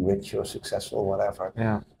being rich or successful, whatever.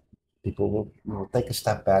 Yeah. People will take a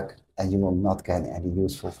step back, and you will not get any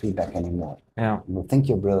useful feedback anymore. Yeah. You will think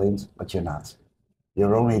you're brilliant, but you're not.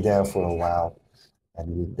 You're only there for a while.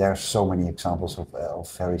 And there are so many examples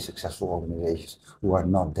of very successful organizations who are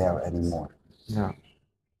not there anymore. Yeah.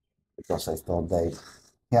 Because they thought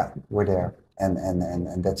we're there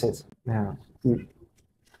and that's it. Yeah. It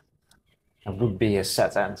would be a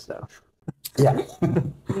sad end though. Yeah.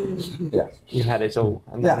 Yeah. You had it all.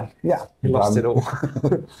 And you lost it all.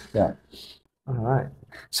 Yeah. All right.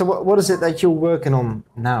 So what is it that you're working on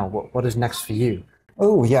now? What is next for you?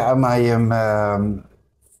 Oh yeah,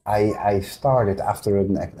 I started after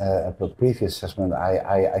a previous assessment.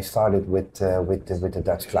 I started with the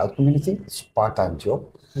Dutch cloud community. It's a part-time job.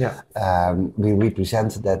 Yeah. We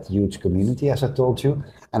represent that huge community, as I told you,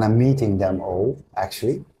 and I'm meeting them all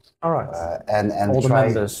actually. All right. And all the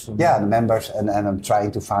members. Yeah, the members, and I'm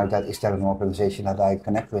trying to find out, is there an organization that I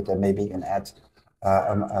connect with and maybe can add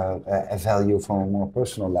a value from a more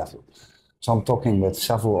personal level. So I'm talking with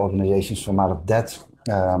several organizations from out of that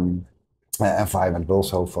environment, but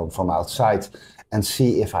also from outside, and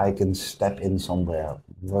see if I can step in somewhere,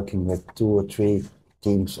 working with 2 or 3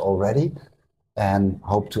 teams already, and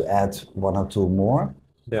hope to add 1 or 2 more,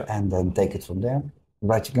 and then take it from there.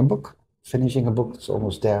 Writing a book, finishing a book, it's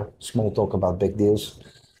almost there. Small talk about big deals,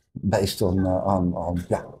 based on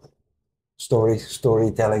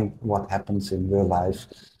storytelling, what happens in real life,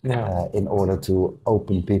 in order to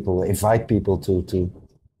invite people to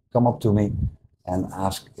come up to me and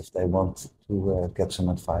ask if they want to get some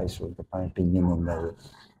advice or get my opinion, and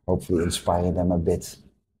hopefully inspire them a bit.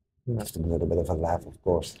 Give them a little bit of a laugh, of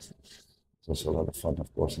course. It's also a lot of fun,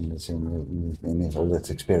 of course, in all that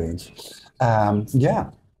experience.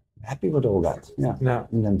 Happy with all that.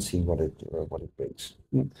 And then see what it brings.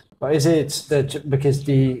 But is it that because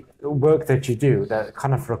the work that you do that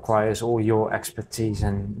kind of requires all your expertise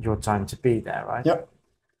and your time to be there, right? Yep.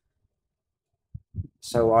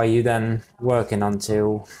 So are you then working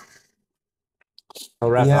until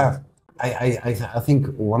forever? Yeah, I think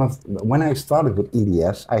when I started with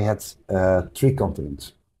EDS, I had 3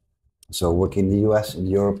 continents. So work in the US, in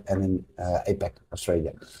Europe, and in APAC,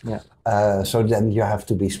 Australia. Yeah. So then you have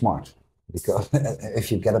to be smart, because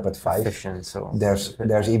if you get up at 5,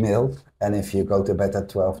 there's email, and if you go to bed at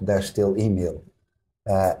 12, there's still email.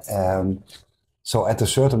 So at a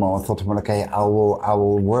certain moment, I thought, well, okay, I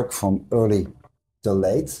will work from early till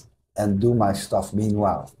late and do my stuff.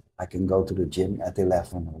 Meanwhile, I can go to the gym at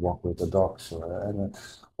 11, walk with the dogs,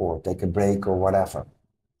 or take a break or whatever.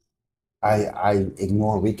 I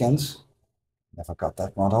ignore weekends. Never got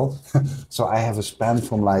that model. So I have a span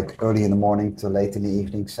from like early in the morning to late in the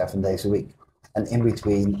evening, 7 days a week. And in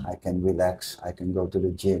between, I can relax, I can go to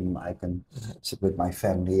the gym, I can sit with my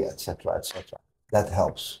family, etc., etc. That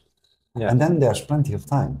helps. Yeah. And then there's plenty of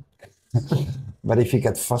time. But if you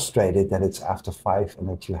get frustrated that it's after 5 and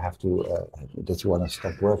that you have to, that you want to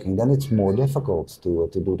stop working, then it's more difficult to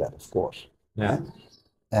do that, of course. Yeah.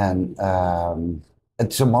 And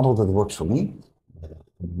it's a model that works for me.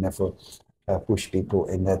 Never push people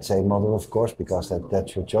in that same model, of course, because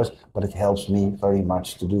that's your choice. But it helps me very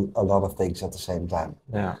much to do a lot of things at the same time.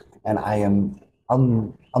 Yeah. And I am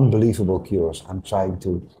unbelievable curious. I'm trying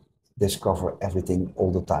to discover everything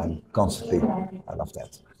all the time, constantly. I love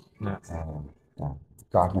that. Yeah.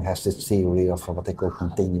 Gartner has this theory of what they call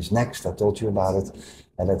continuous next. I told you about it,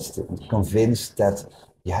 and it's convinced that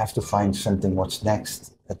you have to find something what's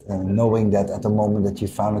next, knowing that at the moment that you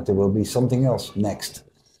found it, there will be something else next.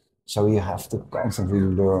 So you have to constantly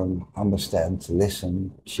learn, understand,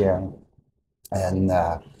 listen, share, and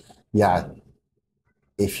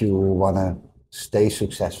if you want to stay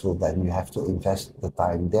successful, then you have to invest the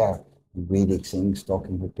time there, reading things,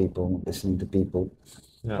 talking with people, listening to people.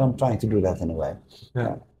 Yeah. So I'm trying to do that in a way.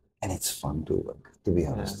 Yeah. And it's fun to be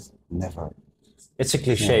honest. Yeah. Never. It's a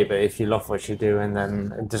cliche, but if you love what you do and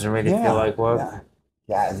then it doesn't really feel like work.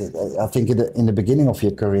 Yeah, I think in the beginning of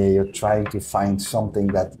your career, you're trying to find something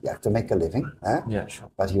that you have to make a living. Yeah,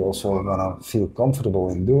 sure. But you also want to feel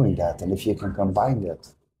comfortable in doing that. And if you can combine that,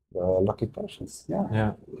 you're a lucky person. Yeah.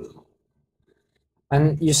 Yeah.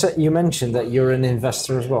 And you mentioned that you're an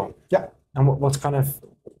investor as well. Yeah. And what kind of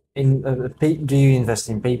do you invest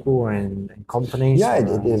in people or in companies? Yeah,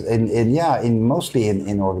 mostly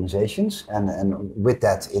in organizations, and with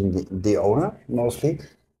that in the owner mostly.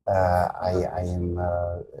 I'm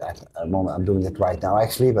doing it right now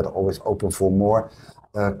actually, but always open for more.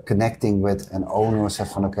 Connecting with an owner and say,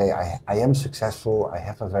 okay, I am successful. I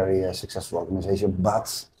have a very successful organization,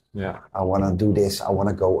 but I want to do this. I want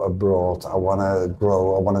to go abroad. I want to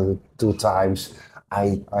grow. I want to do 2 times.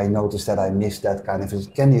 I noticed that I missed that kind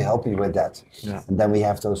of. Can you help me with that? Yeah. And then we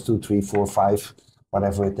have those 2, 3, 4, 5,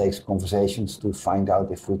 whatever it takes, conversations to find out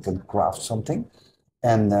if we can craft something.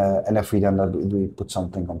 And if we then we put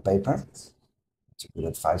something on paper. It's a good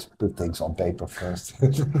advice. Put things on paper first.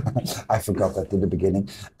 I forgot that in the beginning.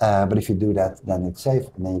 But if you do that, then it's safe.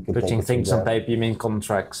 And then you can putting take it things on paper, you mean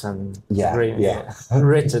contracts and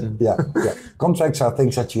written. Yeah. Contracts are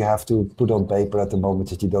things that you have to put on paper at the moment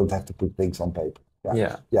that you don't have to put things on paper.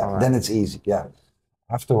 Yeah. Right. Then it's easy. Yeah.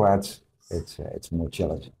 Afterwards, it's more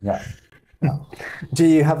challenging. Yeah. Do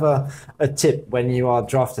you have a tip when you are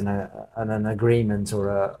drafting an agreement or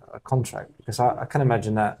a contract? Because I can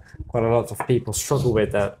imagine that quite a lot of people struggle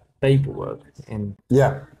with that paperwork. The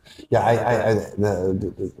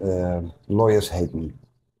lawyers hate me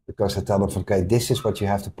because I tell them, okay, this is what you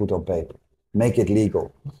have to put on paper. Make it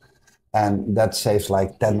legal. And that saves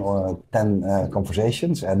like 10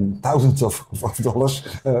 conversations and thousands of dollars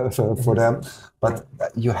for them. But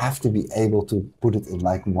you have to be able to put it in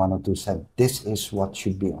like 1 or 2 sentences. This is what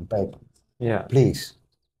should be on paper. Yeah. Please.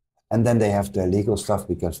 And then they have the legal stuff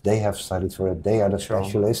because they have studied for it. They are the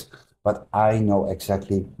specialists. But I know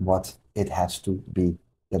exactly what it has to be,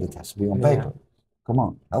 that it has to be on paper. Come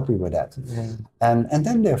on, help me with that. Yeah. And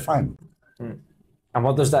then they're fine. Mm. And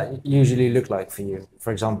what does that usually look like for you?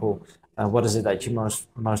 For example, what is it that you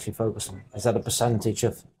mostly focus on? Is that a percentage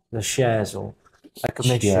of the shares or a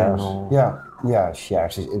commission? Shares. Or?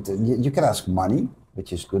 Shares. You can ask money,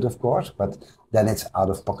 which is good, of course, but then it's out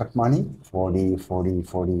of pocket money for the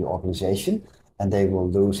organization, and they will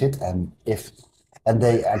lose it.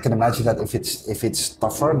 I can imagine that if it's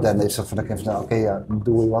tougher, then they sort of okay,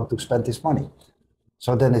 do we want to spend this money?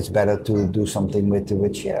 So then it's better to do something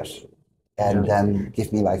with shares, and then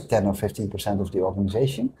give me like 10 or 15% of the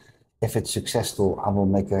organization. If it's successful, I will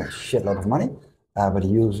make a shitload of money, but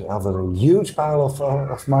have a huge pile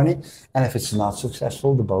of money. And if it's not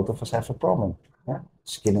successful, the both of us have a problem. Yeah?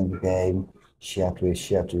 Skin in the game, shared risk,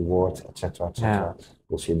 shared reward, etc., etc. Yeah.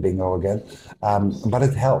 We'll see bingo again. But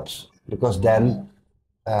it helps because then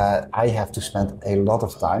I have to spend a lot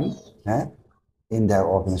of time in their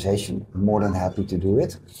organization. More than happy to do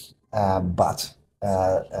it, but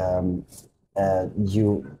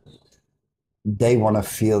they want to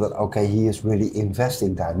feel that, okay, he is really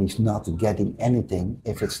investing time. He's not getting anything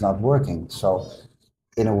if it's not working. So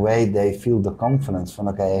in a way, they feel the confidence from,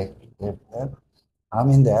 okay, I'm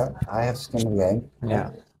in there. I have skin in the game.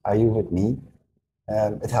 Yeah. Are you with me?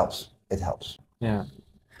 It helps. It helps. Yeah.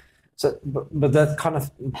 So, but that kind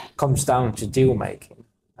of comes down to deal making,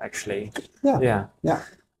 actually. Yeah.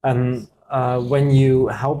 And when you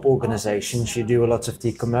help organizations, you do a lot of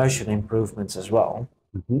the commercial improvements as well.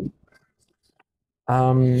 Mm-hmm.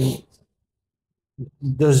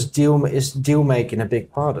 Is deal making a big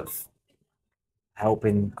part of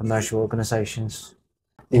helping commercial organizations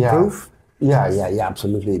improve? Yeah,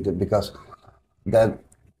 absolutely. Because the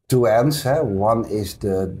two ends, one is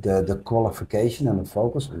the qualification and the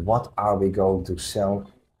focus. What are we going to sell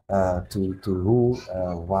to who?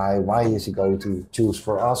 Why is he going to choose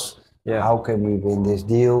for us? Yeah. How can we win this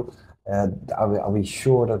deal? Are we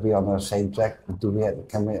sure that we are on the same track?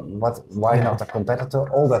 Why not a competitor?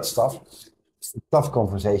 All that stuff. It's tough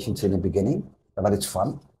conversations in the beginning, but it's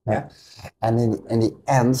fun. Yeah. And in the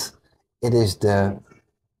end, it is the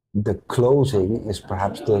closing is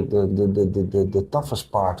perhaps the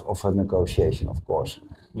toughest part of a negotiation, of course.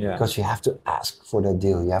 Yeah. Because you have to ask for the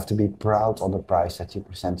deal. You have to be proud on the price that you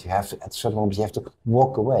present. You have to, at certain moments, you have to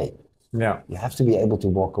walk away. Yeah. You have to be able to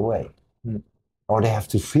walk away. Mm. Or they have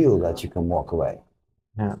to feel that you can walk away.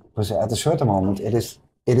 Yeah. Because at a certain moment, it is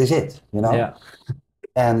it, you know? Yeah.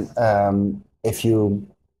 And if you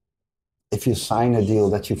sign a deal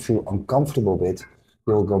that you feel uncomfortable with,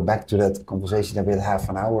 you'll go back to that conversation that we had half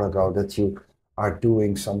an hour ago, that you are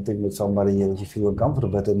doing something with somebody and you feel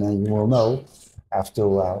uncomfortable with, and then you will know after a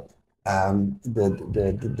while,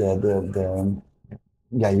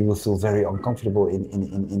 you will feel very uncomfortable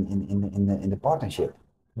in the partnership.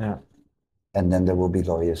 Yeah. And then there will be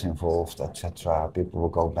lawyers involved, etc. People will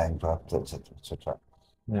go bankrupt, etc., etc.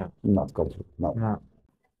 Yeah. Not comfortable. No.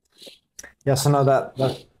 Yeah. So now that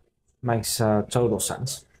makes total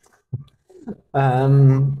sense.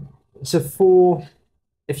 So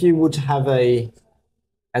if you would have a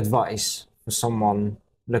advice for someone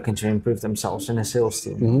looking to improve themselves in a sales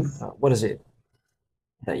team, mm-hmm. What is it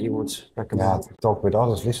that you would recommend? Yeah, talk with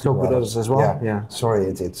others, listen talk to with others as well. Yeah. Sorry,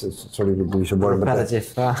 it's sorry to be so boring.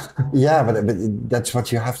 Repetitive. But that's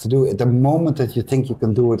what you have to do. At the moment that you think you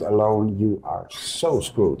can do it alone, you are so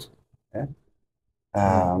screwed. Yeah?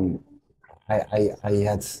 I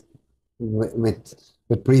had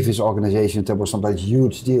with previous organizations, there were sometimes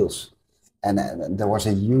huge deals, and there was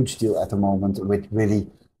a huge deal at the moment which really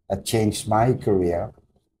changed my career.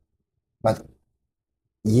 But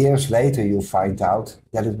years later, you find out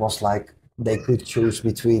that it was like they could choose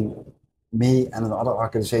between me and another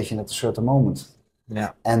organization at a certain moment.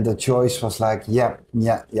 Yeah. And the choice was like, yeah.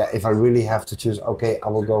 If I really have to choose, okay, I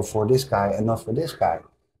will go for this guy and not for this guy.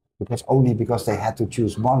 Because they had to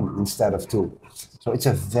choose one instead of two. So it's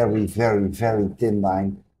a very, very, very thin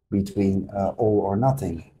line between all or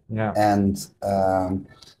nothing. Yeah. And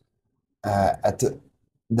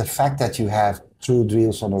the fact that you have 2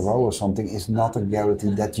 deals on a row or something is not a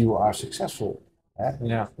guarantee that you are successful.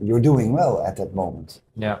 Yeah. You're doing well at that moment.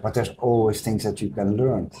 Yeah. But there's always things that you can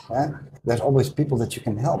learn. There's always people that you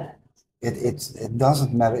can help. It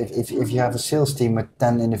doesn't matter if you have a sales team with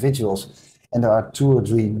 10 individuals and there are 2 or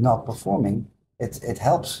 3 not performing, it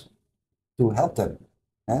helps to help them.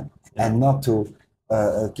 And not to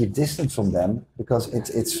keep distance from them, because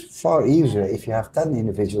it's far easier if you have 10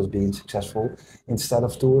 individuals being successful instead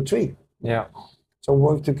of 2 or 3. Yeah. So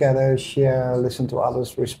work together, share, listen to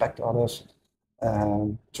others, respect others,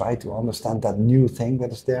 try to understand that new thing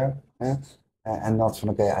that is there, and not from,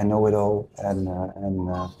 okay, I know it all, and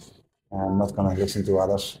I'm not going to listen to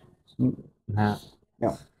others. Yeah.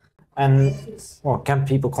 Yeah. And well, can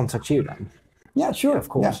people contact you then? Yeah, sure, of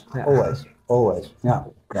course. Yeah. Always. Yeah.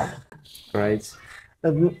 Great.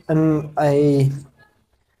 And I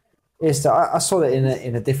saw that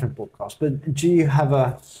in a different podcast, but do you have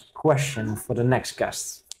a question for the next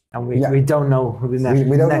guest? And we don't know who the next.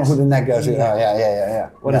 We don't know who the next guest is. Yeah.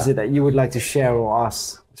 What is it that you would like to share or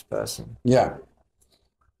ask this person? Yeah.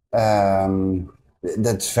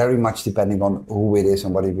 That's very much depending on who it is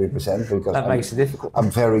and what it represents. Because that makes it difficult.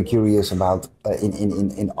 I'm very curious about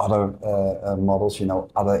in other models,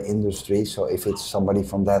 other industries. So if it's somebody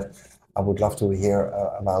from that, I would love to hear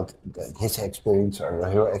about his experience or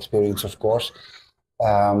her experience, of course.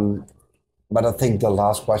 But I think the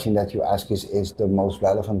last question that you ask is the most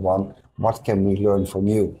relevant one. What can we learn from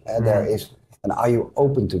you? There is, and are you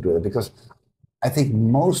open to do it? Because I think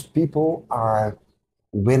most people are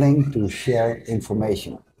willing to share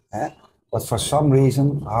information, but for some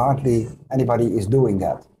reason, hardly anybody is doing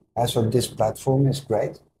that. So this platform is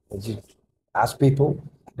great. You ask people,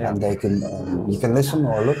 and they can you can listen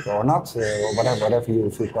or look or not, or whatever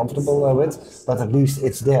you feel comfortable with. But at least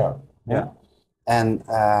it's there. Yeah. And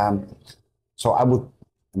so I would.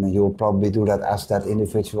 You will probably do that, ask that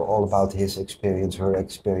individual all about his experience, her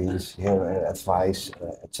experience, her advice,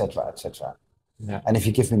 etc., etc. Yeah. And if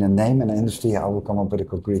you give me a name and an industry, I will come up with a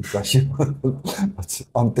concrete question. But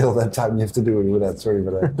until that time, you have to do that. Sorry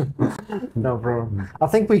for that. No problem. I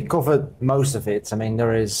think we covered most of it. I mean,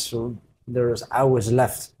 there is hours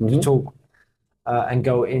left to talk and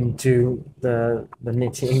go into the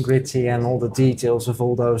nitty and gritty and all the details of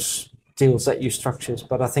all those deals that you structured.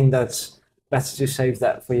 But I think that's better to save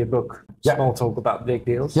that for your book. Small talk about big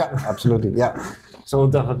deals. Yeah, absolutely. Yeah. So we'll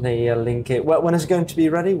definitely link it. When is it going to be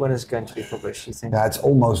ready? When is it going to be published, you think? Yeah, it's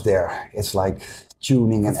almost there. It's like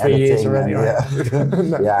tuning and 3 editing. years already,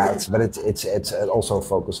 and, right? Yeah, it's also a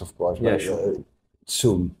focus, of course. Yeah, but, sure.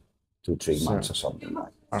 Soon, 2-3 months or something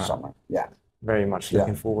like summer. Yeah. Very much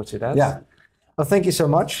looking forward to that. Yeah. Well, thank you so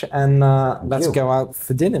much. And let's go out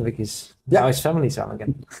for dinner because now it's family time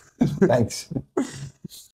again. Thanks.